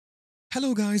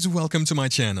Hello guys, welcome to my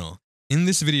channel. In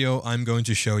this video, I'm going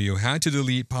to show you how to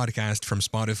delete podcast from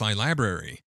Spotify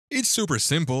library. It's super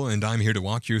simple and I'm here to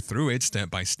walk you through it step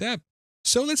by step.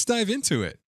 So let's dive into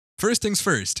it. First things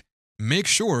first, make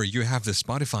sure you have the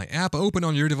Spotify app open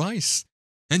on your device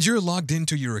and you're logged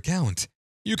into your account.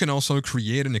 You can also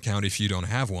create an account if you don't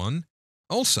have one.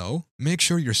 Also, make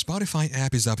sure your Spotify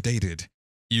app is updated.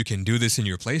 You can do this in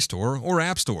your Play Store or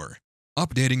App Store.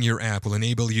 Updating your app will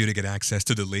enable you to get access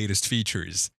to the latest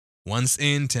features. Once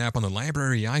in, tap on the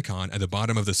library icon at the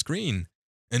bottom of the screen.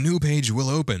 A new page will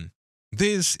open.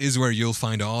 This is where you'll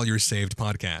find all your saved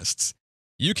podcasts.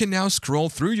 You can now scroll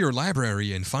through your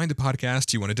library and find the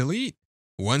podcast you want to delete.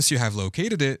 Once you have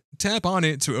located it, tap on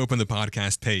it to open the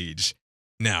podcast page.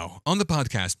 Now, on the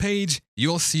podcast page,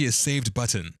 you'll see a saved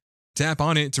button. Tap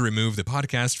on it to remove the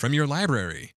podcast from your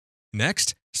library.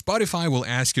 Next, Spotify will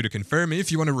ask you to confirm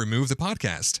if you want to remove the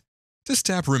podcast. Just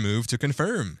tap Remove to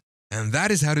confirm. And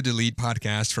that is how to delete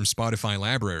podcasts from Spotify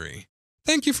library.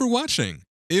 Thank you for watching.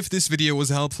 If this video was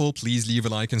helpful, please leave a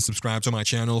like and subscribe to my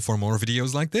channel for more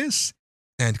videos like this.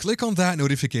 And click on that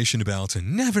notification bell to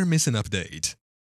never miss an update.